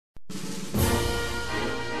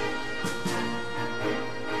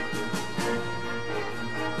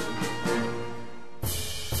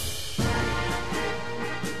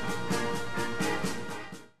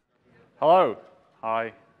Hello.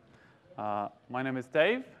 Hi. My name is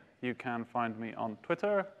Dave. You can find me on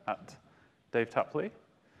Twitter at Dave Tapley.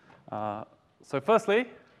 So firstly,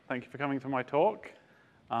 thank you for coming to my talk.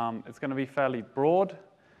 It's going to be fairly broad,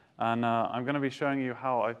 and I'm going to be showing you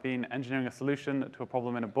how I've been engineering a solution to a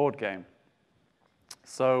problem in a board game.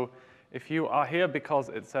 So if you are here because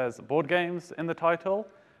it says board games in the title,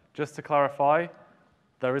 just to clarify,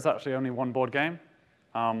 there is actually only one board game.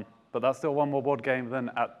 But that's still one more board game than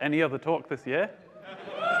at any other talk this year.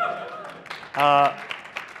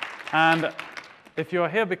 And if you're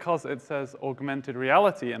here because it says augmented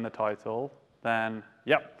reality in the title, then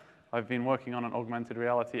yep, I've been working on an augmented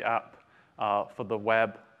reality app for the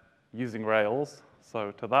web using Rails.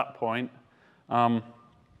 So to that point,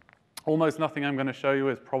 almost nothing I'm going to show you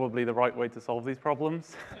is probably the right way to solve these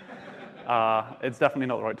problems. It's definitely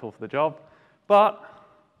not the right tool for the job. But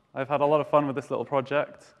I've had a lot of fun with this little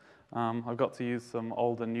project. I've got to use some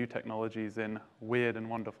old and new technologies in weird and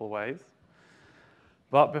wonderful ways.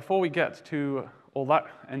 But before we get to all that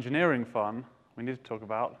engineering fun, we need to talk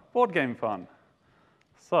about board game fun.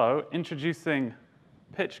 So introducing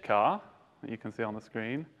PitchCar, that you can see on the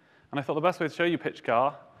screen. And I thought the best way to show you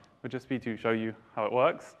PitchCar would just be to show you how it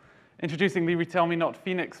works. Introducing the Retell Me Not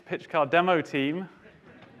Phoenix PitchCar demo team.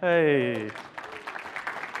 Hey.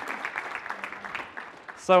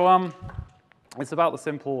 So it's about as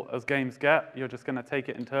simple as games get. You're just going to take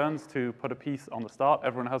it in turns to put a piece on the start.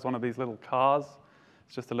 Everyone has one of these little cars.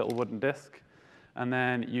 It's just a little wooden disc. And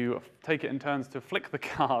then you take it in turns to flick the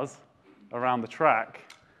cars around the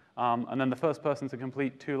track. And then the first person to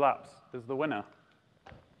complete 2 laps is the winner.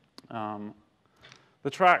 The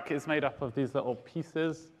track is made up of these little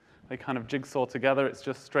pieces. They kind of jigsaw together. It's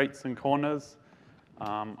just straights and corners.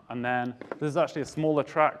 And then this is actually a smaller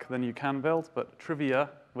track than you can build, but trivia,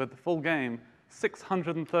 with the full game,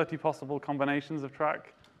 630 possible combinations of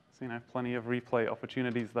track. So, plenty of replay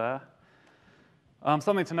opportunities there.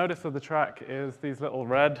 Something to notice of the track is these little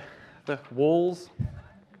red walls.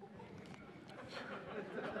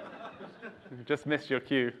 You just missed your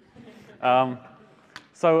cue.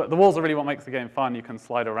 So the walls are really what makes the game fun. You can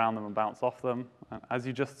slide around them and bounce off them. As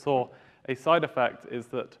you just saw, a side effect is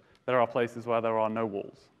that there are places where there are no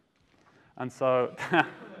walls. And so,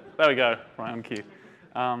 there we go, right on cue.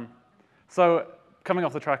 So coming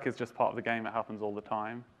off the track is just part of the game. It happens all the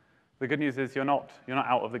time. The good news is you're not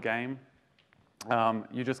out of the game.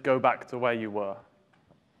 You just go back to where you were.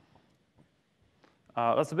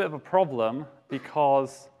 That's a bit of a problem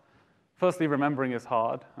because, firstly, remembering is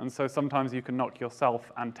hard. And so sometimes you can knock yourself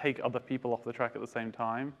and take other people off the track at the same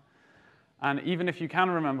time. And even if you can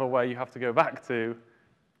remember where you have to go back to,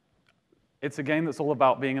 it's a game that's all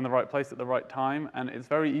about being in the right place at the right time, and it's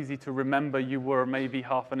very easy to remember you were maybe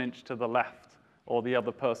half an inch to the left, or the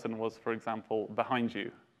other person was, for example, behind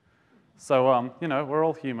you. So, we're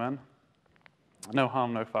all human. No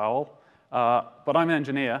harm, no foul. But I'm an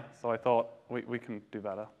engineer, so I thought we can do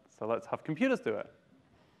better. So let's have computers do it.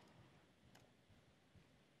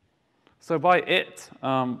 So by it,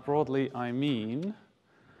 broadly, I mean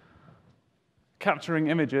capturing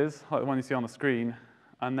images, like the one you see on the screen,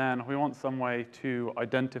 and then we want some way to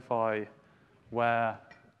identify where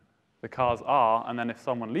the cars are, and then if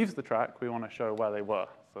someone leaves the track, we want to show where they were,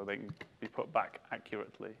 so they can be put back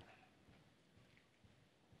accurately.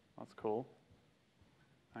 That's cool.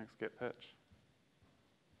 Thanks, Git Pitch.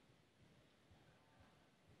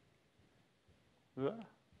 Yeah.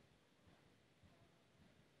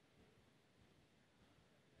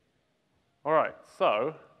 All right,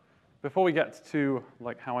 so before we get to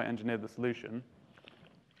how I engineered the solution,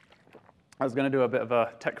 I was going to do a bit of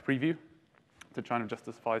a tech preview to try and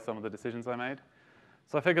justify some of the decisions I made.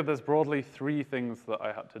 So I figured there's broadly 3 things that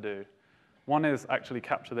I had to do. One is actually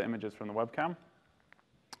capture the images from the webcam.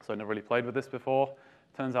 So I've never really played with this before.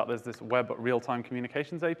 Turns out there's this web real-time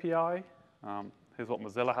communications API. Here's what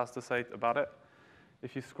Mozilla has to say about it.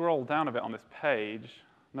 If you scroll down a bit on this page,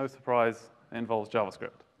 no surprise, it involves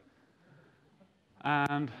JavaScript.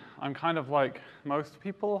 And I'm kind of like most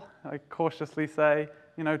people. I cautiously say,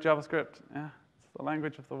 JavaScript, yeah, it's the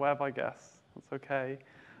language of the web, I guess. That's OK.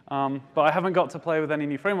 But I haven't got to play with any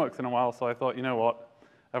new frameworks in a while, so I thought, you know what?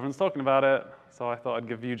 Everyone's talking about it, so I thought I'd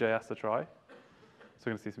give Vue.js a try. So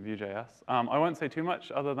we're going to see some Vue.js. I won't say too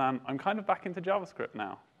much other than I'm kind of back into JavaScript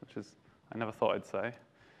now, which is I never thought I'd say.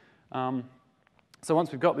 So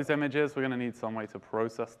once we've got these images, we're going to need some way to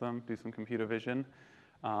process them, do some computer vision.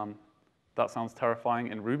 That sounds terrifying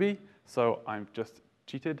in Ruby, so I've just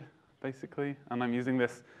cheated, basically. And I'm using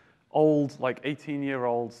this old,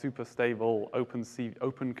 18-year-old, super stable,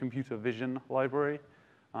 open computer vision library.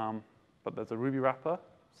 But there's a Ruby wrapper,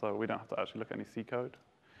 so we don't have to actually look at any C code.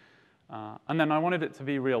 And then I wanted it to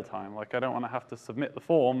be real time. Like, I don't want to have to submit the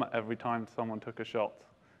form every time someone took a shot,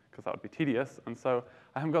 because that would be tedious. And so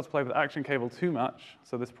I haven't got to play with Action Cable too much,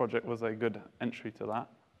 so this project was a good entry to that.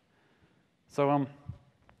 So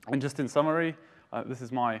and just in summary, this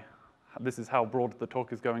is how broad the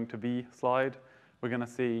talk is going to be slide. We're going to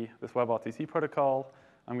see this WebRTC protocol.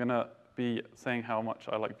 I'm going to be saying how much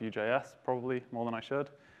I like Vue.js, probably more than I should.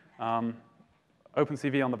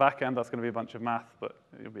 OpenCV on the back end, that's going to be a bunch of math, but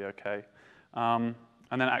it'll be OK. And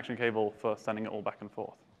then Action Cable for sending it all back and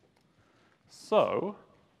forth. So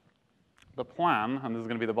the plan, and this is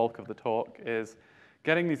going to be the bulk of the talk, is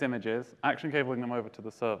getting these images, action cabling them over to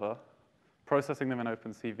the server, processing them in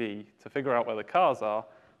OpenCV to figure out where the cars are,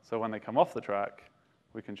 so when they come off the track,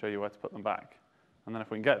 we can show you where to put them back. And then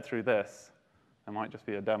if we can get through this, there might just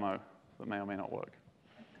be a demo that may or may not work.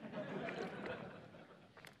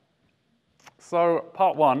 So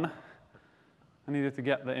part one, I needed to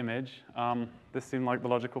get the image. This seemed like the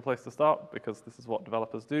logical place to start, because this is what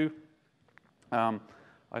developers do.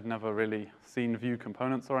 I'd never really seen Vue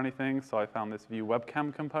components or anything, so I found this Vue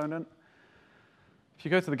webcam component. If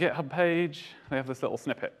you go to the GitHub page, they have this little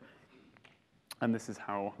snippet. And this is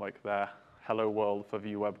how, like, their hello world for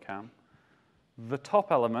Vue webcam. The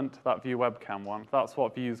top element, that Vue webcam one, that's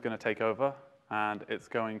what Vue is going to take over, and it's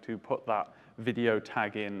going to put that video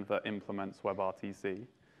tag in that implements WebRTC.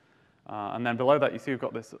 And then below that, you see we've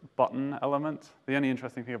got this button element. The only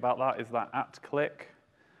interesting thing about that is that @click,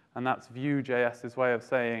 and that's Vue.js's way of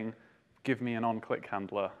saying, give me an on-click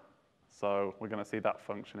handler. So we're going to see that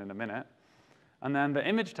function in a minute. And then the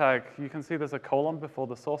image tag, you can see there's a colon before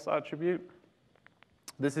the source attribute.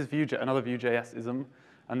 This is another Vue.js-ism,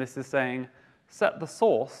 and this is saying, set the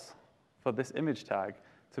source for this image tag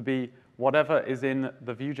to be whatever is in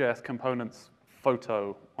the Vue.js component's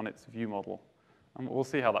photo on its Vue model. And we'll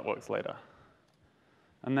see how that works later.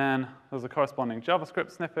 And then there's a corresponding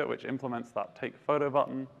JavaScript snippet which implements that take photo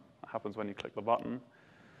button. That happens when you click the button.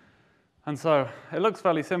 And so it looks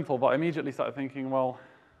fairly simple, but I immediately started thinking, well,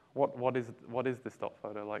 what is this dot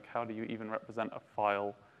photo? Like, how do you even represent a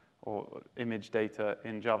file or image data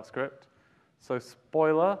in JavaScript? So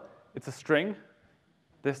spoiler, it's a string.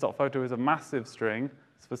 This dot photo is a massive string.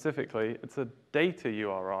 Specifically, it's a data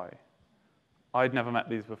URI. I'd never met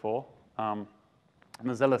these before.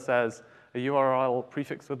 Mozilla says a URL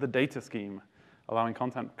prefixed with the data scheme, allowing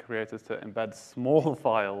content creators to embed small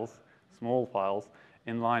files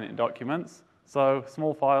inline in documents. So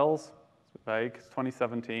small files, it's vague, it's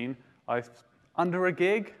 2017. Under a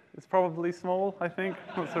gig is probably small, I think.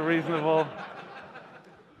 That's a reasonable.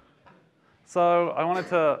 So I wanted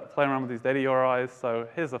to play around with these data URIs. So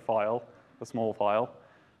here's a file, a small file.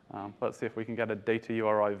 Let's see if we can get a data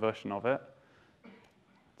URI version of it.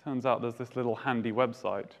 Turns out there's this little handy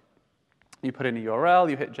website. You put in a URL,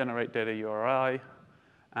 you hit generate data URI,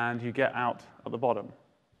 and you get out at the bottom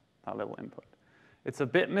that little input. It's a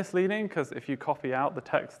bit misleading, because if you copy out the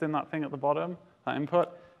text in that thing at the bottom, that input,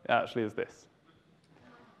 it actually is this.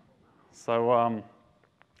 So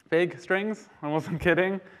big strings, I wasn't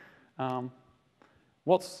kidding.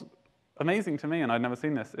 What's amazing to me, and I'd never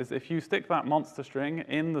seen this, is if you stick that monster string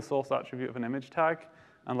in the source attribute of an image tag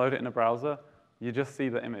and load it in a browser, you just see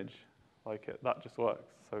the image. That just works.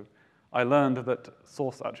 So I learned that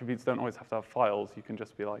source attributes don't always have to have files. You can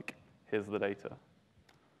just be like, here's the data.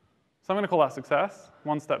 So I'm going to call that success,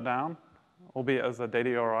 one step down. Albeit as a data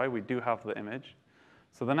URI, we do have the image.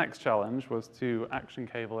 So the next challenge was to action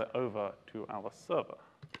cable it over to our server.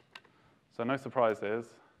 So no surprises.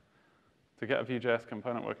 To get a Vue.js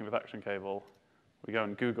component working with action cable, we go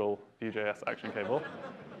and Google Vue.js action cable.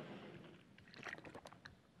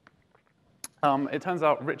 It turns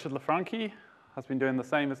out Richard Lafranchi has been doing the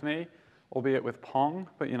same as me, albeit with Pong,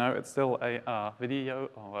 but it's still a video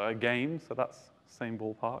or a game, so that's the same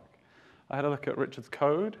ballpark. I had a look at Richard's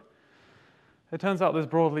code. It turns out there's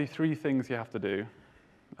broadly 3 things you have to do.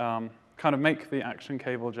 Kind of make the action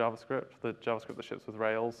cable JavaScript, the JavaScript that ships with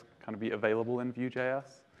Rails, kind of be available in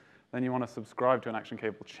Vue.js. Then you want to subscribe to an action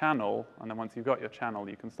cable channel, and then once you've got your channel,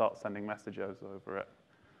 you can start sending messages over it.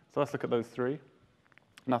 So let's look at those 3.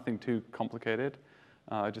 Nothing too complicated.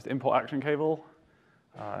 Just import action cable.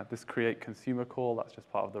 This create consumer call, that's just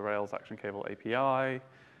part of the Rails action cable API.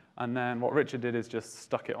 And then what Richard did is just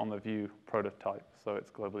stuck it on the Vue prototype, so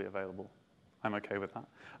it's globally available. I'm OK with that.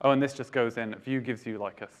 Oh, and this just goes in. Vue gives you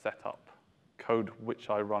like a setup code which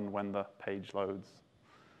I run when the page loads.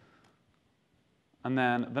 And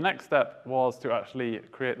then the next step was to actually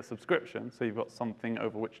create the subscription, so you've got something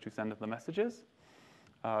over which to send the messages.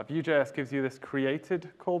 Vue.js gives you this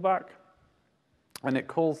created callback, and it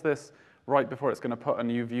calls this right before it's going to put a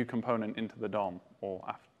new Vue component into the DOM, or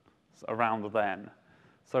around then.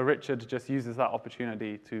 So Richard just uses that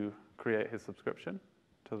opportunity to create his subscription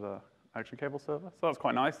to the Action Cable server. So that's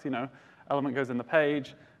quite nice. Element goes in the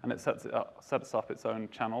page, and it sets up its own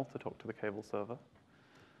channel to talk to the cable server.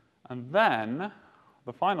 And then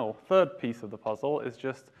the final, third piece of the puzzle is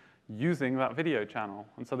just using that video channel.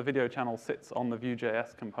 And so the video channel sits on the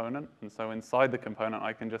Vue.js component. And so inside the component,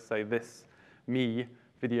 I can just say this me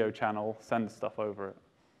video channel, send stuff over it.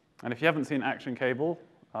 And if you haven't seen Action Cable,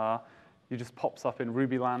 it just pops up in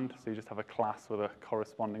Ruby land. So you just have a class with a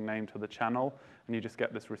corresponding name to the channel, and you just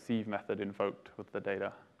get this receive method invoked with the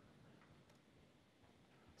data.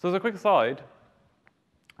 So as a quick aside,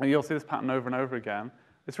 and you'll see this pattern over and over again,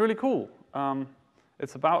 it's really cool.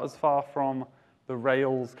 It's about as far from the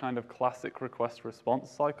Rails kind of classic request response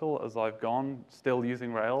cycle as I've gone, still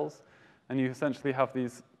using Rails. And you essentially have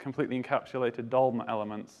these completely encapsulated DOM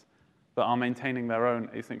elements that are maintaining their own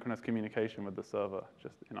asynchronous communication with the server,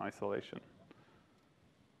 just in isolation.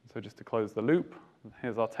 So just to close the loop,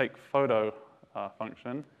 here's our take photo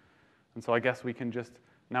function. And so I guess we can just,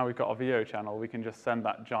 now we've got our video channel, we can just send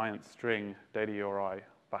that giant string data URI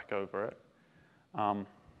back over it.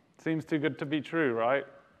 Seems too good to be true, right?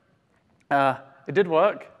 It did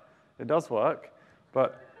work. It does work.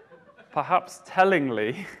 But perhaps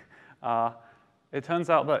tellingly, it turns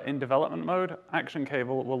out that in development mode, Action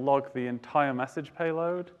Cable will log the entire message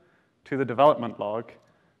payload to the development log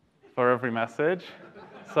for every message.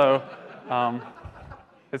 So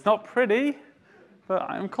it's not pretty, but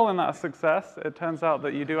I'm calling that a success. It turns out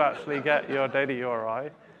that you do actually get your data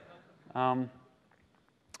URI.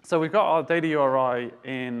 So we've got our data URI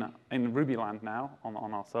in Ruby land now on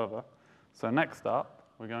our server. So next up,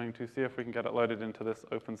 we're going to see if we can get it loaded into this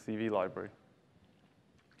OpenCV library.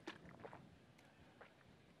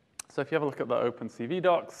 So if you have a look at the OpenCV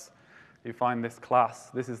docs, you find this class.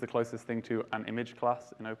 This is the closest thing to an image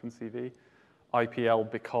class in OpenCV. IPL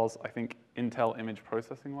because, I think, Intel Image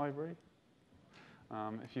Processing Library.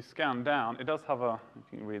 If you scan down, it does have a,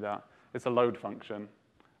 if you can read that, it's a load function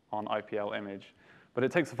on IPL image. But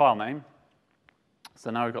it takes a file name. So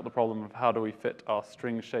now we've got the problem of how do we fit our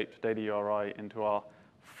string-shaped data URI into our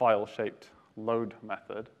file-shaped load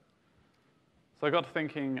method. So I got to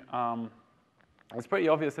thinking, it's pretty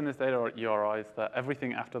obvious in this data URIs that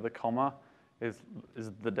everything after the comma is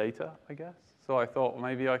the data, I guess. So I thought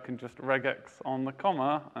maybe I can just regex on the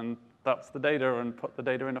comma, and that's the data, and put the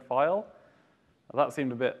data in a file. That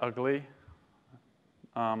seemed a bit ugly.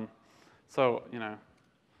 So,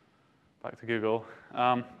 back to Google.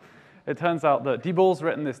 It turns out that Dball's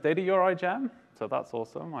written this data URI gem, so that's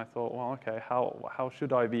awesome. I thought, well, OK, how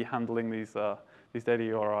should I be handling these data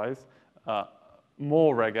URIs?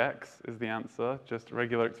 More regex is the answer, just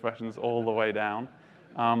regular expressions all the way down.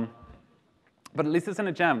 But at least it's in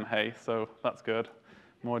a gem, hey, so that's good.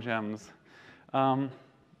 More gems.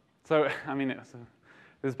 So, I mean,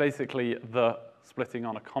 it's basically the splitting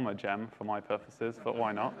on a comma gem for my purposes, but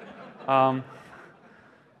why not?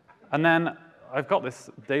 And then I've got this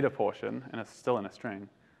data portion, and it's still in a string.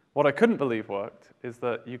 What I couldn't believe worked is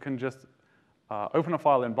that you can just open a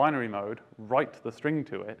file in binary mode, write the string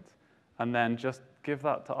to it, and then just give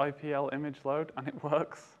that to IPL image load, and it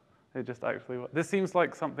works. It just actually works. This seems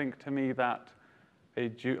like something to me that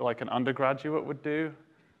like an undergraduate would do,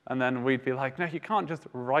 and then we'd be like, no, you can't just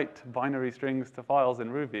write binary strings to files in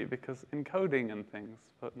Ruby because encoding and things.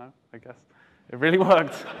 But no, I guess it really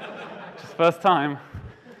worked. Just first time.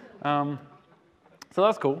 So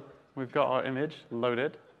that's cool. We've got our image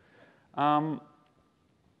loaded. I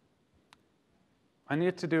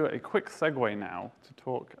need to do a quick segue now to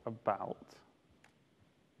talk about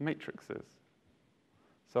matrices.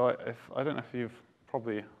 So I don't know if you've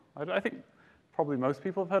probably, I think probably most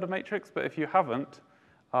people have heard of matrix, but if you haven't,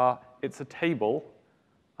 it's a table.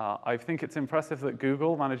 I think it's impressive that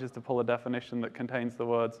Google manages to pull a definition that contains the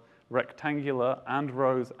words rectangular and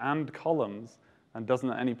rows and columns and doesn't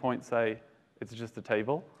at any point say it's just a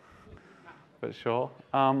table, but sure.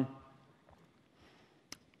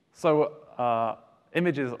 So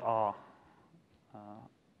images are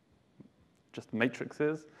just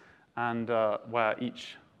matrices, and where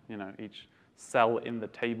each cell in the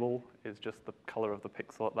table is just the color of the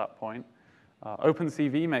pixel at that point.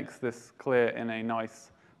 OpenCV makes this clear in a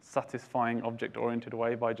nice, satisfying, object-oriented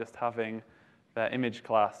way by just having their image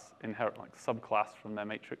class inherit like subclass from their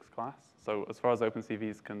matrix class. So as far as OpenCV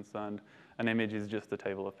is concerned, an image is just a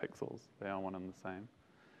table of pixels. They are one and the same.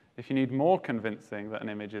 If you need more convincing that an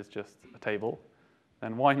image is just a table,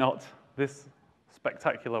 then why not this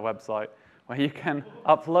spectacular website where you can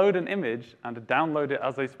upload an image and download it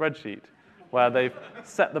as a spreadsheet, where they've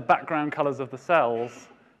set the background colors of the cells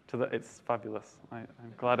It's fabulous. I'm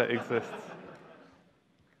glad it exists.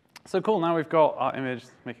 So cool, now we've got our image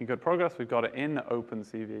making good progress. We've got it in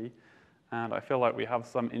OpenCV. And I feel like we have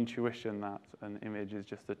some intuition that an image is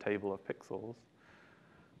just a table of pixels.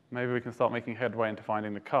 Maybe we can start making headway into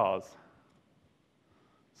finding the cars.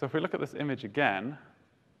 So if we look at this image again,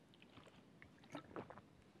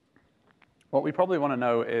 what we probably want to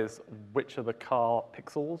know is which are the car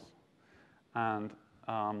pixels. And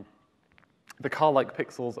the car-like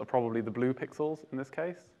pixels are probably the blue pixels in this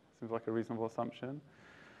case. Seems like a reasonable assumption.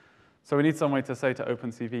 So we need some way to say to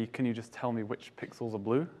OpenCV, can you just tell me which pixels are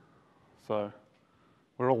blue? So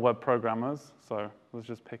we're all web programmers, so let's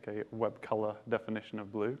just pick a web color definition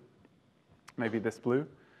of blue, maybe this blue.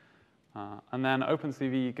 And then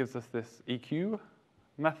OpenCV gives us this EQ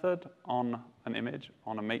method on an image,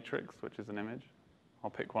 on a matrix, which is an image.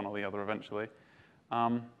 I'll pick one or the other eventually.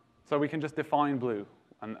 So we can just define blue.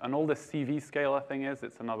 And all this CV scalar thing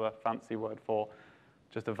it's another fancy word for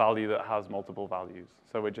just a value that has multiple values.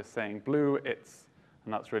 So we're just saying blue,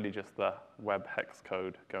 and that's really just the web hex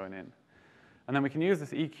code going in. And then we can use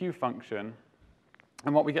this EQ function,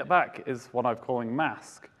 and what we get back is what I'm calling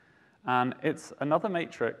mask. And it's another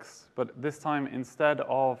matrix, but this time instead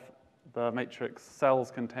of the matrix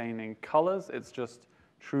cells containing colors, it's just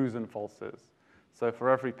trues and falses. So for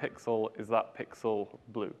every pixel, is that pixel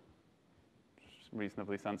blue?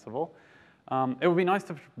 Reasonably sensible. It would be nice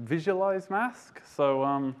to visualize mask.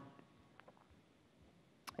 So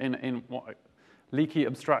in what leaky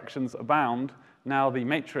abstractions abound, now the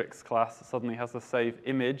matrix class suddenly has to save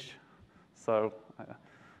image. So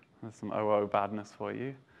there's some OO badness for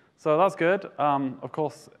you. So that's good. Of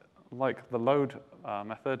course, like the load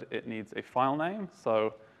method, it needs a file name.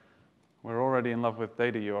 So we're already in love with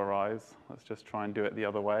data URIs. Let's just try and do it the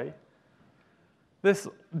other way. This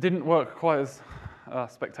didn't work quite as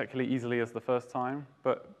spectacularly easily as the first time,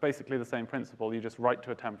 but basically the same principle. You just write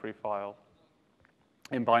to a temporary file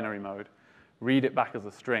in binary mode, read it back as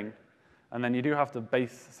a string, and then you do have to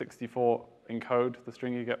base 64 encode the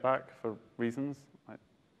string you get back for reasons. I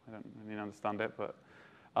don't really understand it, but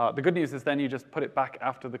the good news is then you just put it back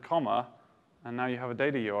after the comma, and now you have a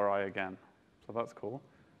data URI again. So that's cool.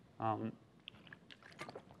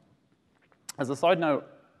 As a side note,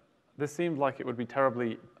 this seemed like it would be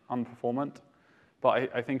terribly unperformant, but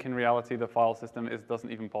I think in reality the file system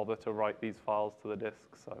doesn't even bother to write these files to the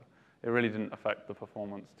disk, so it really didn't affect the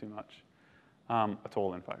performance too much, at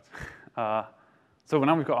all, in fact. So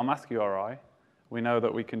now we've got our mask URI, we know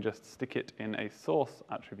that we can just stick it in a source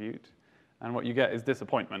attribute, and what you get is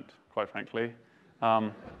disappointment, quite frankly.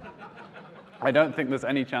 I don't think there's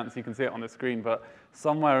any chance you can see it on the screen, but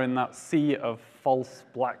somewhere in that sea of false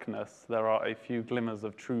blackness, there are a few glimmers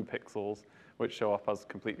of true pixels which show up as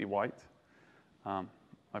completely white.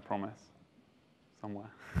 I promise,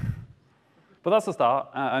 somewhere. But that's the start,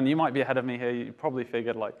 and you might be ahead of me here. You probably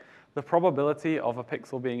figured like the probability of a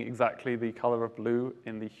pixel being exactly the color of blue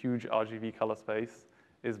in the huge RGB color space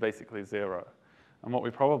is basically 0. And what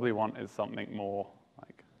we probably want is something more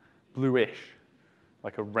like bluish,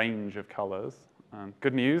 like a range of colors.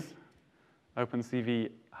 Good news, OpenCV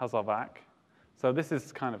has our back. So this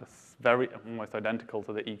is kind of almost identical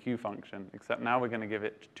to the EQ function, except now we're going to give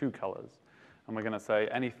it 2 colors. And we're going to say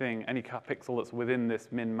any pixel that's within this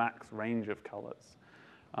min-max range of colors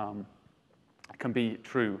can be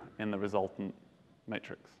true in the resultant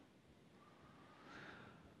matrix.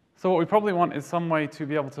 So what we probably want is some way to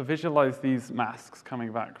be able to visualize these masks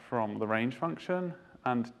coming back from the range function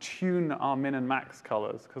and tune our min and max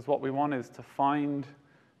colors, because what we want is to find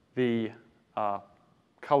the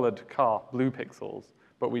colored car blue pixels,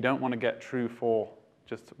 but we don't want to get true for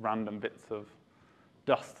just random bits of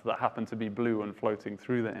dust that happen to be blue and floating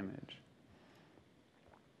through the image.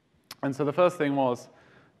 And so the first thing was,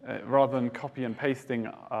 rather than copy and pasting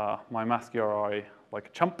my mask URI like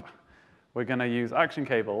a chump, we're going to use action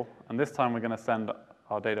cable, and this time we're going to send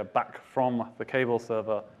our data back from the cable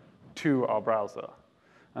server to our browser.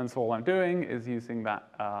 And so all I'm doing is using that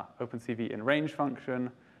OpenCV in range function,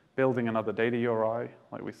 building another data URI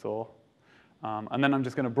like we saw, and then I'm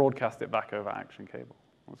just going to broadcast it back over action cable.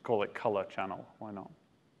 Let's call it color channel, why not?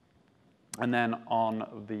 And then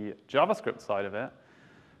on the JavaScript side of it,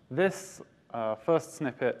 this first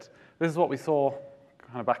snippet, this is what we saw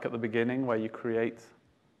kind of back at the beginning, where you create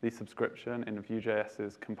the subscription in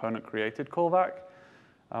Vue.js's component created callback.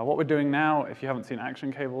 What we're doing now, if you haven't seen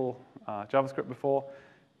action cable JavaScript before,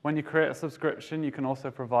 when you create a subscription, you can also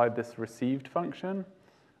provide this received function,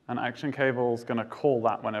 and action cable is going to call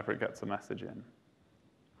that whenever it gets a message in.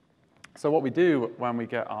 So what we do when we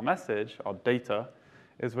get our message, our data,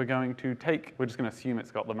 is we're just going to assume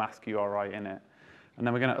it's got the mask URI in it. And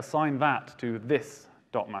then we're going to assign that to this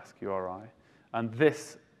 .mask URI. And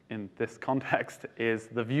this, in this context, is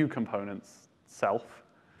the view component's self.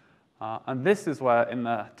 And this is where, in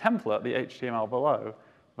the template, the HTML below,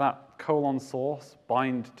 that colon source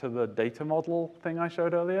bind to the data model thing I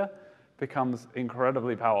showed earlier becomes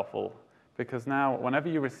incredibly powerful. Because now, whenever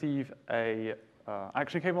you receive a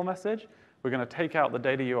action cable message, we're going to take out the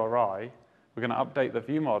data URI, we're going to update the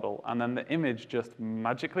view model, and then the image just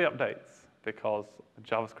magically updates because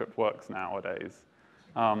JavaScript works nowadays.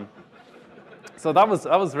 So that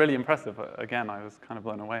was really impressive. Again, I was kind of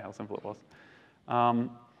blown away how simple it was.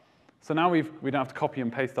 So now we don't have to copy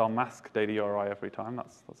and paste our mask data URI every time.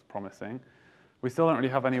 That's promising. We still don't really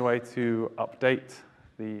have any way to update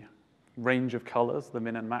the range of colors, the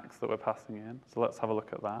min and max that we're passing in. So let's have a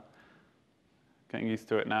look at that. Getting used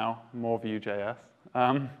to it now, more Vue.js.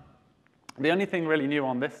 The only thing really new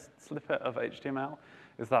on this snippet of HTML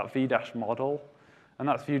is that v-model. And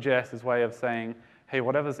that's Vue.js's way of saying, hey,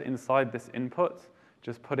 whatever's inside this input,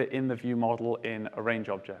 just put it in the view model in a range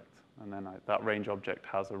object. And then that range object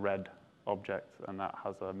has a red object, and that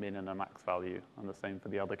has a min and a max value, and the same for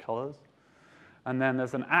the other colors. And then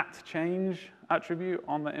there's an @change attribute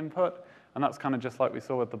on the input, and that's kind of just like we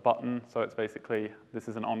saw with the button. So it's basically, this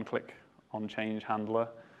is an on-click, on-change handler.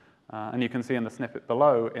 And you can see in the snippet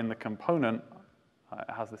below, in the component, it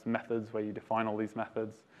has this methods where you define all these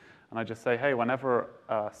methods. And I just say, hey, whenever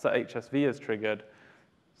setHSV is triggered,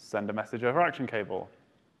 send a message over action cable.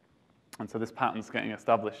 And so this pattern's getting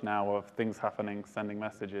established now of things happening, sending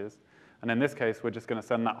messages. And in this case, we're just going to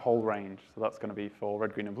send that whole range. So that's going to be for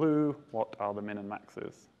red, green, and blue, what are the min and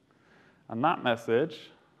maxes. And that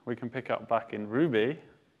message we can pick up back in Ruby.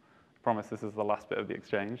 I promise this is the last bit of the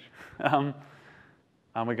exchange.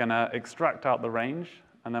 And we're going to extract out the range,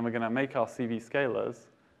 and then we're going to make our CV scalars,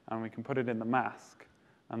 and we can put it in the mask,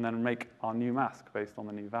 and then make our new mask based on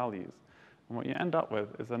the new values. And what you end up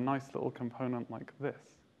with is a nice little component like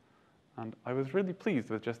this. And I was really pleased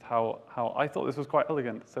with just how I thought this was quite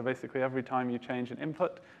elegant. So basically, every time you change an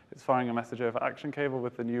input, it's firing a message over action cable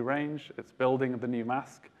with the new range. It's building the new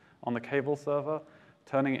mask on the cable server,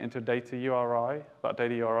 turning it into data URI. That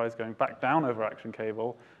data URI is going back down over action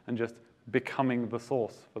cable and just becoming the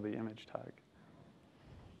source for the image tag.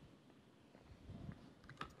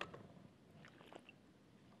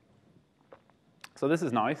 So this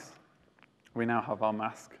is nice. We now have our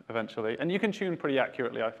mask eventually. And you can tune pretty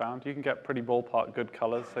accurately, I found. You can get pretty ballpark good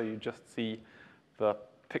colors, so you just see the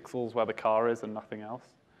pixels where the car is and nothing else.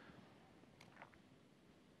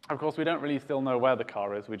 Of course, we don't really still know where the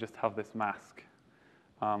car is. We just have this mask.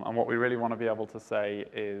 And what we really want to be able to say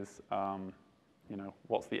is,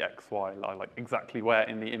 what's the X, Y, like exactly where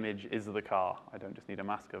in the image is the car. I don't just need a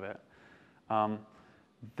mask of it.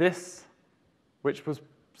 This, which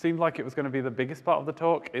seemed like it was going to be the biggest part of the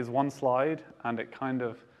talk, is one slide, and it kind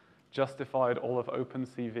of justified all of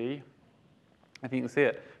OpenCV. If you can see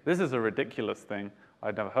it, this is a ridiculous thing.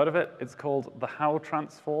 I'd never heard of it. It's called the how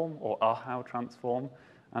transform, or a how transform,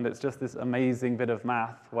 and it's just this amazing bit of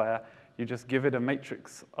math where you just give it a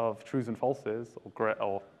matrix of trues and falses,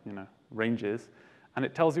 or ranges, and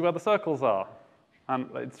it tells you where the circles are. And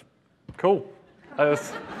it's cool. I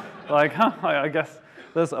was like, I guess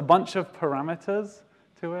there's a bunch of parameters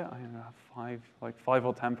to it. I have five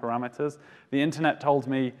or 10 parameters. The internet told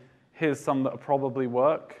me, here's some that probably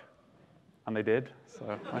work, and they did.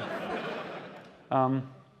 So,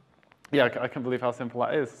 yeah, I can't believe how simple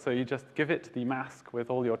that is. So you just give it the mask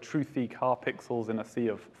with all your truthy car pixels in a sea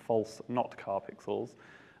of false not car pixels,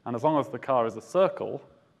 and as long as the car is a circle,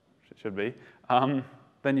 which it should be,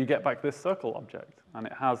 then you get back this circle object, and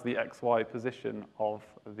it has the XY position of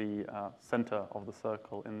the center of the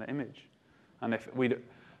circle in the image. And if we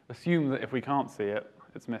assume that if we can't see it,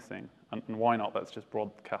 it's missing. And why not? Let's just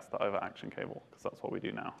broadcast that over action cable, because that's what we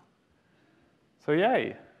do now. So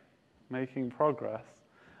yay, making progress.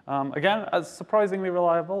 Again, it's surprisingly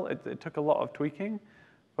reliable. It took a lot of tweaking,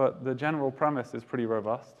 but the general premise is pretty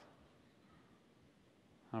robust.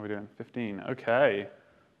 How are we doing? 15. OK.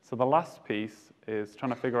 So the last piece is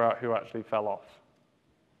trying to figure out who actually fell off.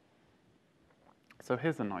 So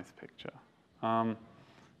here's a nice picture.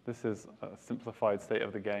 This is a simplified state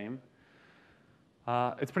of the game.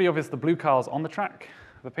 It's pretty obvious the blue car's on the track.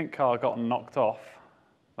 The pink car got knocked off.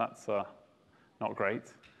 That's not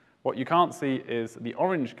great. What you can't see is the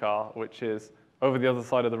orange car, which is over the other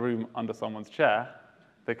side of the room under someone's chair,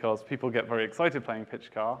 because people get very excited playing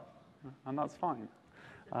PitchCar, and that's fine.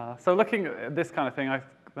 So looking at this kind of thing, I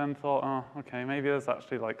then thought, oh, OK, maybe there's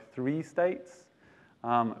actually like 3 states.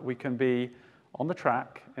 We can be on the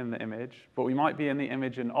track in the image, but we might be in the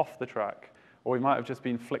image and off the track. or we might have just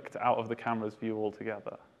been flicked out of the camera's view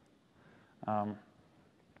altogether. And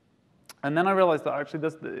then I realized that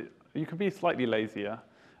actually you could be slightly lazier,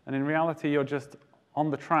 and in reality, you're just on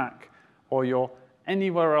the track, or you're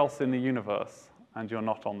anywhere else in the universe, and you're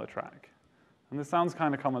not on the track. And this sounds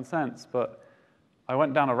kind of common sense, but I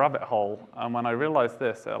went down a rabbit hole, and when I realized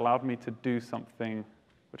this, it allowed me to do something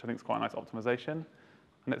which I think is quite a nice optimization,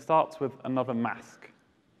 and it starts with another mask.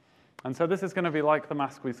 And so this is going to be like the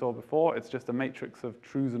mask we saw before. It's just a matrix of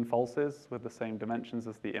trues and falses with the same dimensions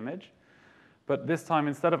as the image. But this time,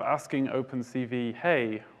 instead of asking OpenCV,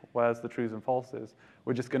 hey, where's the trues and falses,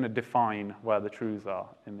 we're just going to define where the trues are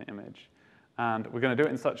in the image. And we're going to do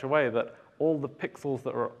it in such a way that all the pixels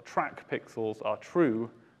that are track pixels are true,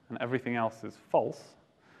 and everything else is false.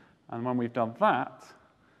 And when we've done that,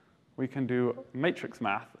 we can do matrix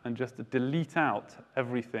math and just delete out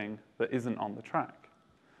everything that isn't on the track.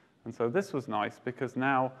 And so this was nice because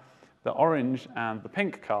now the orange and the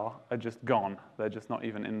pink car are just gone. They're just not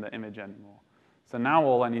even in the image anymore. So now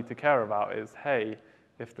all I need to care about is, hey,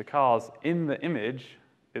 if the car's in the image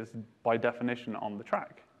is by definition on the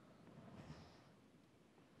track.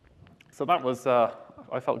 So that was, I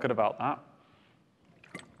felt good about that.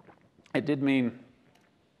 It did mean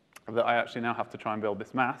that I actually now have to try and build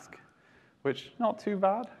this mask, which not too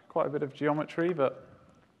bad, quite a bit of geometry, but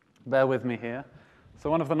bear with me here. So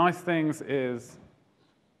one of the nice things is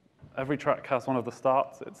every track has one of the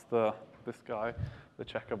starts. It's this guy, the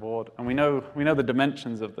checkerboard. And we know the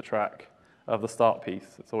dimensions of the track, of the start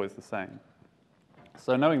piece. It's always the same.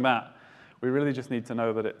 So knowing that, we really just need to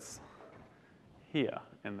know that it's here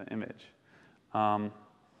in the image. And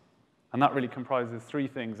that really comprises three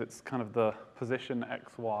things. It's kind of the position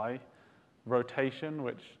x, y, rotation,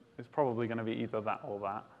 which is probably going to be either that or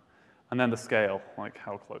that, and then the scale, like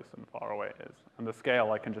how close and far away it is. And the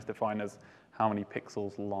scale I can just define as how many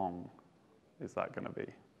pixels long is that going to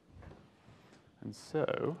be. And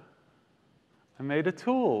so I made a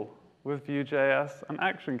tool with Vue.js and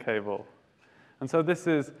Action Cable. And so this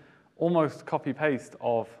is almost copy-paste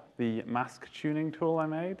of the mask tuning tool I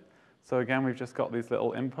made. So again, we've just got these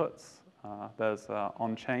little inputs. There's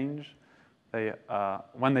on change.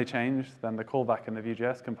 When they change, then the callback in the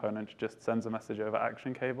Vue.js component just sends a message over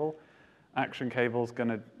Action Cable. Action Cable is going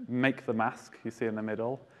to make the mask you see in the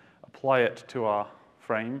middle, apply it to our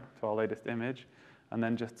frame, to our latest image, and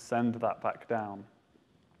then just send that back down.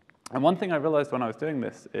 And one thing I realized when I was doing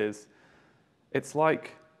this is it's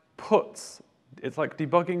like puts. It's like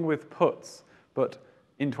debugging with puts, but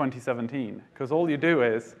in 2017. Because all you do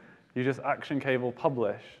is you just Action Cable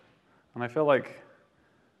publish. And I feel like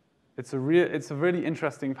it's a really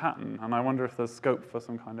interesting pattern. And I wonder if there's scope for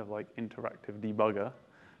some kind of like interactive debugger.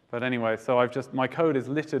 But anyway, so my code is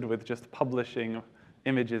littered with just publishing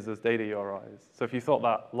images as data URIs. So if you thought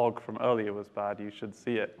that log from earlier was bad, you should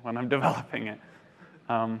see it when I'm developing it.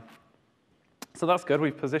 So that's good.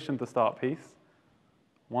 We've positioned the start piece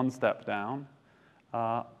one step down.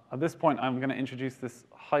 At this point, I'm going to introduce this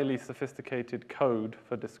highly sophisticated code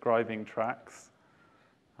for describing tracks.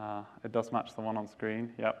 It does match the one on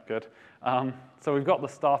screen. Yep, good. So we've got the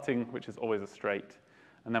starting, which is always a straight.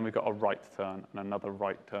 And then we've got a right turn, and another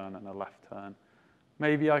right turn, and a left turn.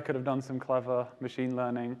 Maybe I could have done some clever machine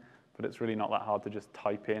learning, but it's really not that hard to just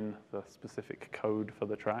type in the specific code for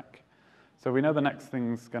the track. So we know the next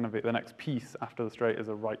thing's going to be, the next piece after the straight is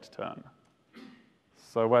a right turn.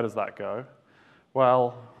 So where does that go?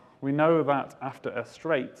 Well, we know that after a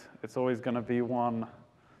straight, it's always going to be one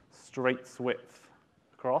straight's width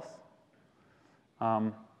across.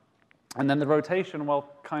 And then the rotation, well,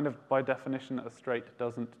 kind of by definition, a straight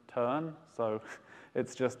doesn't turn, so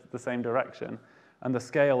it's just the same direction. And the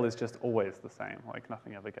scale is just always the same, like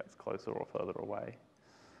nothing ever gets closer or further away.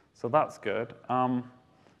 So that's good.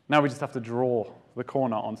 Now we just have to draw the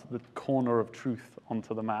corner of truth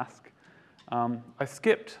onto the mask. I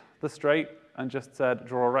skipped the straight and just said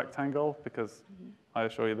draw a rectangle because I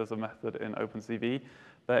assure you there's a method in OpenCV.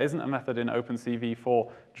 There isn't a method in OpenCV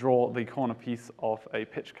for draw the corner piece of a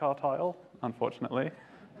PitchCar tile, unfortunately.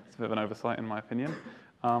 It's a bit of an oversight in my opinion.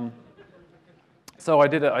 So I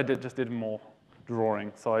just did more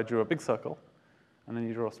drawing. So I drew a big circle, and then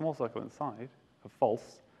you draw a small circle inside of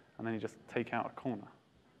false, and then you just take out a corner.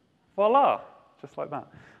 Voila, just like that.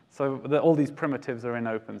 So all these primitives are in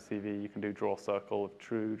OpenCV. You can do draw circle of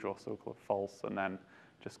true, draw circle of false, and then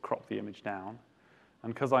just crop the image down.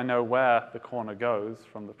 And because I know where the corner goes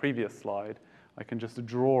from the previous slide, I can just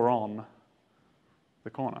draw on the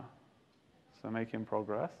corner. So making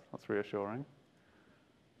progress, that's reassuring.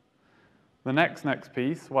 The next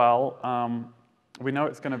piece, well, we know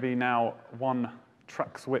it's going to be now one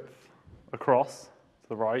track's width across to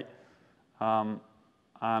the right.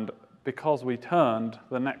 And because we turned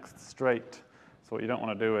the next straight, so what you don't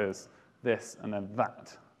want to do is this and then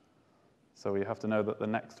that. So we have to know that the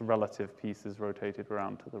next relative piece is rotated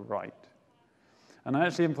around to the right. And I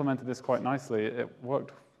actually implemented this quite nicely. It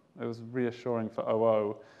worked. It was reassuring for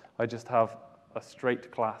OO. I just have a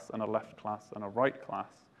straight class and a left class and a right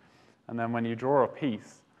class. And then when you draw a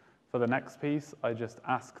piece, for the next piece, I just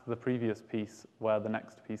ask the previous piece where the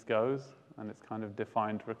next piece goes, and it's kind of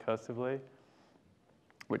defined recursively,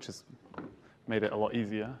 which has made it a lot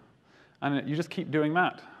easier. And you just keep doing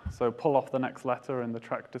that. So pull off the next letter in the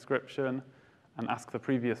track description and ask the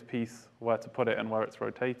previous piece where to put it and where it's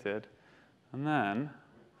rotated. And then,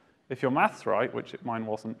 if your math's right, which mine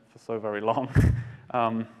wasn't for so very long,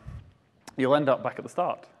 you'll end up back at the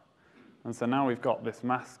start. And so now we've got this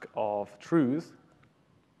mask of truths,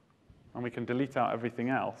 and we can delete out everything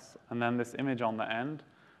else. And then this image on the end,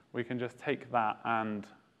 we can just take that and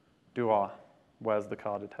do our where's the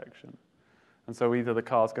car detection. And so either the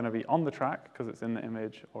car's going to be on the track because it's in the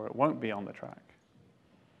image, or it won't be on the track.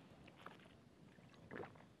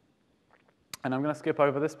 And I'm going to skip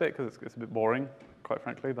over this bit because it's a bit boring, quite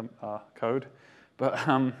frankly, the code.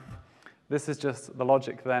 But this is just the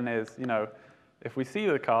logic then is, if we see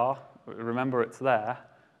the car, remember it's there,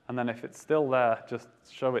 and then if it's still there, just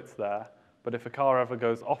show it's there. But if a car ever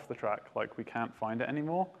goes off the track, like we can't find it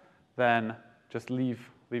anymore, then just leave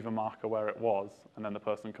a marker where it was, and then the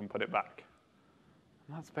person can put it back.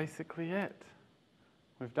 And that's basically it.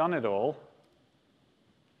 We've done it all.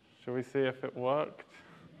 Shall we see if it worked?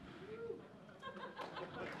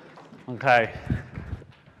 Okay.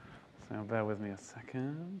 So bear with me a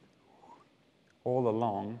second. All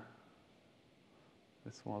along,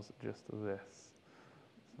 this was just this.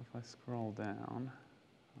 So if I scroll down,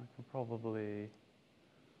 I can probably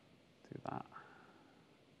do that.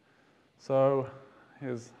 So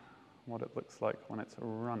here's what it looks like when it's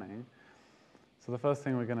running. So the first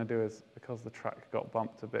thing we're going to do is, because the track got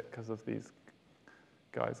bumped a bit because of these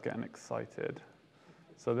guys getting excited,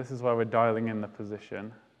 so this is where we're dialing in the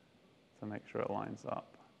position to make sure it lines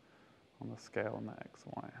up on the scale on the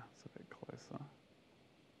XY. It's a bit closer.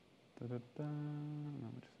 Da-da-da. And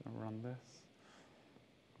I'm just going to run this.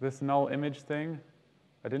 This null image thing,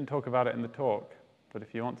 I didn't talk about it in the talk, but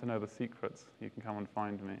if you want to know the secrets, you can come and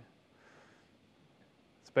find me.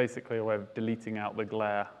 It's basically a way of deleting out the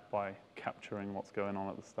glare by capturing what's going on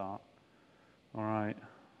at the start. All right,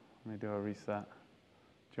 let me do a reset.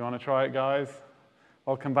 Do you want to try it, guys?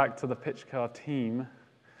 Welcome back to the PitchCar team.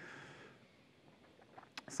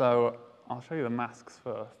 So I'll show you the masks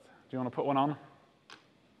first. Do you want to put one on?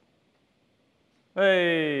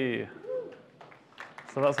 Hey!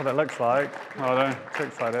 So that's what it looks like. Oh, I'm too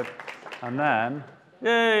excited. And then,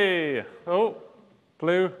 yay! Oh,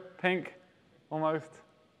 blue, pink, almost.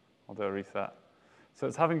 I'll do a reset. So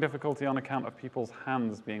it's having difficulty on account of people's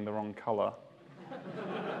hands being the wrong color.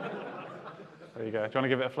 There you go. Do you want to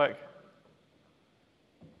give it a flick?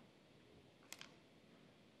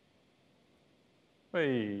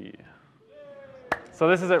 Whee. So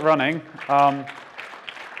this is it running.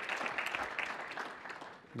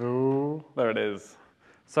 Ooh, there it is.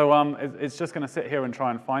 So it's just going to sit here and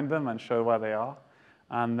try and find them and show where they are.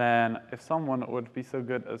 And then if someone would be so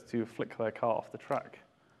good as to flick their car off the track.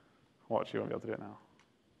 Watch, you won't be able to do it now.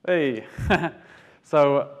 Hey!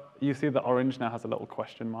 So you see the orange now has a little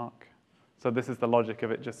question mark. So this is the logic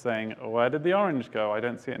of it just saying, where did the orange go? I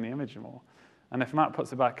don't see it in the image anymore. And if Matt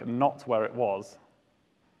puts it back not where it was,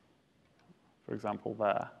 for example,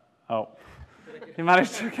 there. Oh, you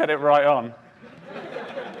managed to get it right on.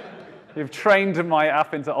 You've trained my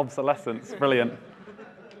app into obsolescence. Brilliant.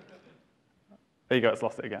 There you go, it's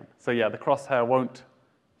lost it again. So yeah, the crosshair won't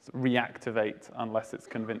reactivate unless it's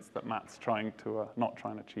convinced that Matt's trying to, not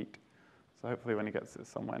trying to cheat. So hopefully when he gets it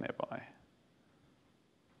somewhere nearby.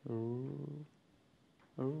 Ooh.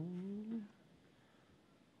 Ooh.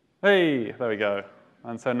 Hey, there we go.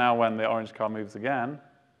 And so now when the orange car moves again,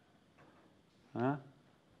 there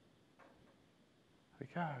we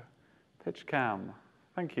go. Pitch cam.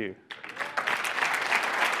 Thank you.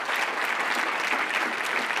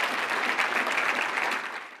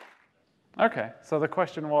 Okay, so the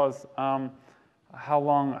question was, how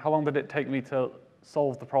long did it take me to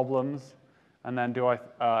solve the problems? And then do I,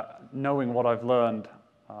 knowing what I've learned,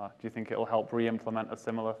 do you think it'll help re-implement a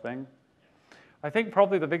similar thing? I think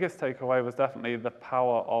probably the biggest takeaway was definitely the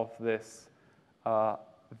power of this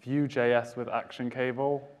Vue.js with action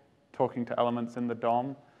cable, talking to elements in the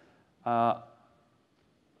DOM.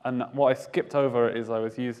 And what I skipped over is I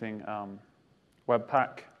was using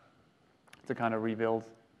Webpack to kind of rebuild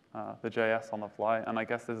the JS on the fly. And I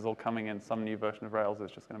guess this is all coming in some new version of Rails.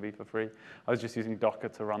 It's just going to be for free. I was just using Docker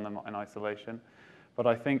to run them in isolation. But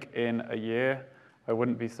I think in a year, I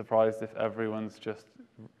wouldn't be surprised if everyone's just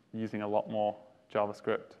using a lot more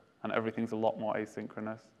JavaScript and everything's a lot more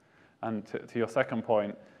asynchronous. And to your second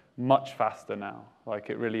point, much faster now. Like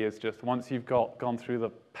it really is just once you've gone through the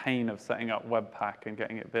pain of setting up Webpack and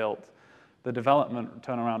getting it built, the development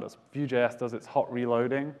turnaround as Vue.js does its hot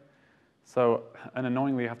reloading. So, and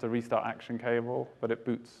annoyingly, you have to restart Action Cable, but it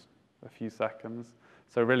boots a few seconds.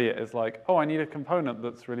 So really, it is like, oh, I need a component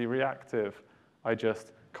that's really reactive. I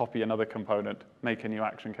just copy another component, make a new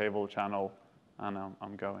Action Cable channel, and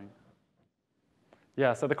I'm going.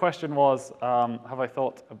 Yeah, so the question was, have I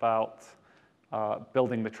thought about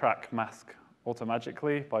building the track mask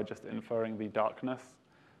automagically by just inferring the darkness?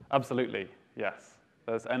 Absolutely, yes.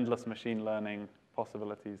 There's endless machine learning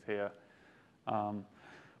possibilities here.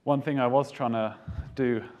 One thing I was trying to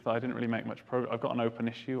do that I didn't really make much progress, I've got an open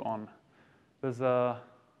issue on, there's a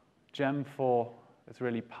gem for, it's a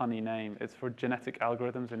really punny name, it's for genetic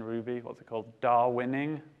algorithms in Ruby. What's it called?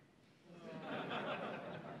 Darwinning.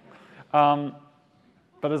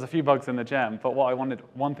 But there's a few bugs in the gem. But what I wanted,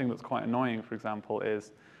 one thing that's quite annoying, for example,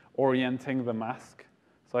 is orienting the mask.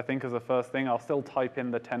 So I think as a first thing, I'll still type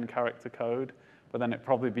in the 10-character code, but then it'd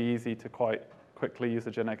probably be easy to quite quickly use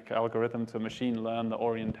a genetic algorithm to machine learn the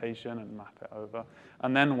orientation and map it over.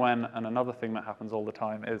 And then and another thing that happens all the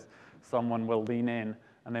time is someone will lean in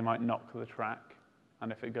and they might knock the track.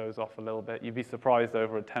 And if it goes off a little bit, you'd be surprised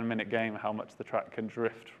over a 10-minute game how much the track can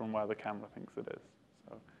drift from where the camera thinks it is.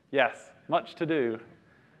 So yes, much to do.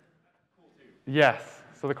 Yes,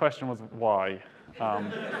 so the question was why?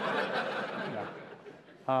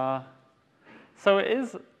 Yeah. So it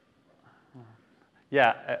is,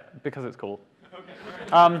 yeah, because it's cool.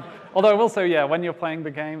 Although I will say, yeah, when you're playing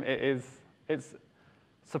the game, it's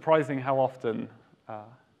surprising how often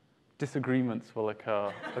disagreements will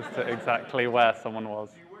occur as to exactly where someone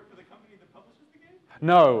was. Do you work for the company that publishes the game?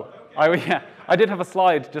 No, okay. I did have a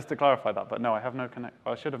slide just to clarify that, but no, I have no connect.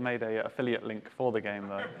 I should have made an affiliate link for the game,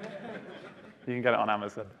 though. You can get it on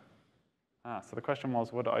Amazon. So the question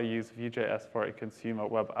was, would I use Vue.js for a consumer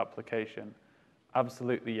web application?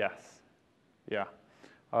 Absolutely yes. Yeah.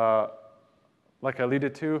 Like I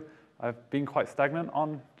alluded to, I've been quite stagnant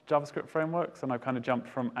on JavaScript frameworks, and I've kind of jumped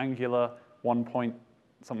from Angular 1 point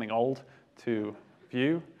something old to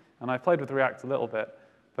Vue. And I played with React a little bit,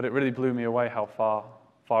 but it really blew me away how far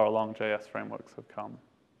along JS frameworks have come.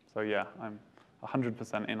 So yeah, I'm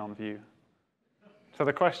 100% in on Vue. So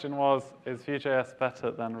the question was, is Vue.js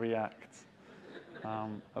better than React?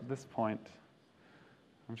 At this point,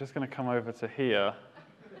 I'm just going to come over to here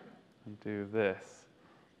and do this.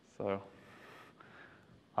 So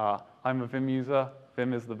I'm a Vim user.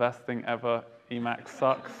 Vim is the best thing ever. Emacs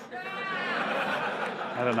sucks.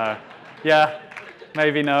 I don't know. Yeah,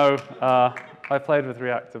 maybe no. I played with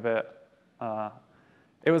React a bit.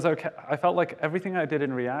 It was okay. I felt like everything I did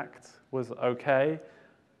in React was okay.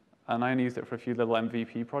 And I only used it for a few little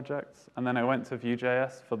MVP projects. And then I went to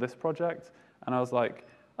Vue.js for this project, and I was like,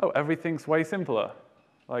 oh, everything's way simpler.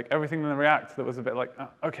 Like, everything in React that was a bit like, oh,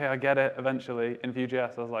 OK, I get it eventually. In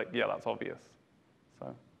Vue.js, I was like, yeah, that's obvious.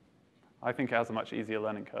 So I think it has a much easier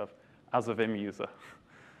learning curve as a Vim user.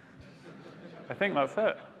 I think that's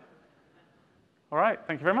it. All right,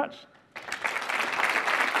 thank you very much.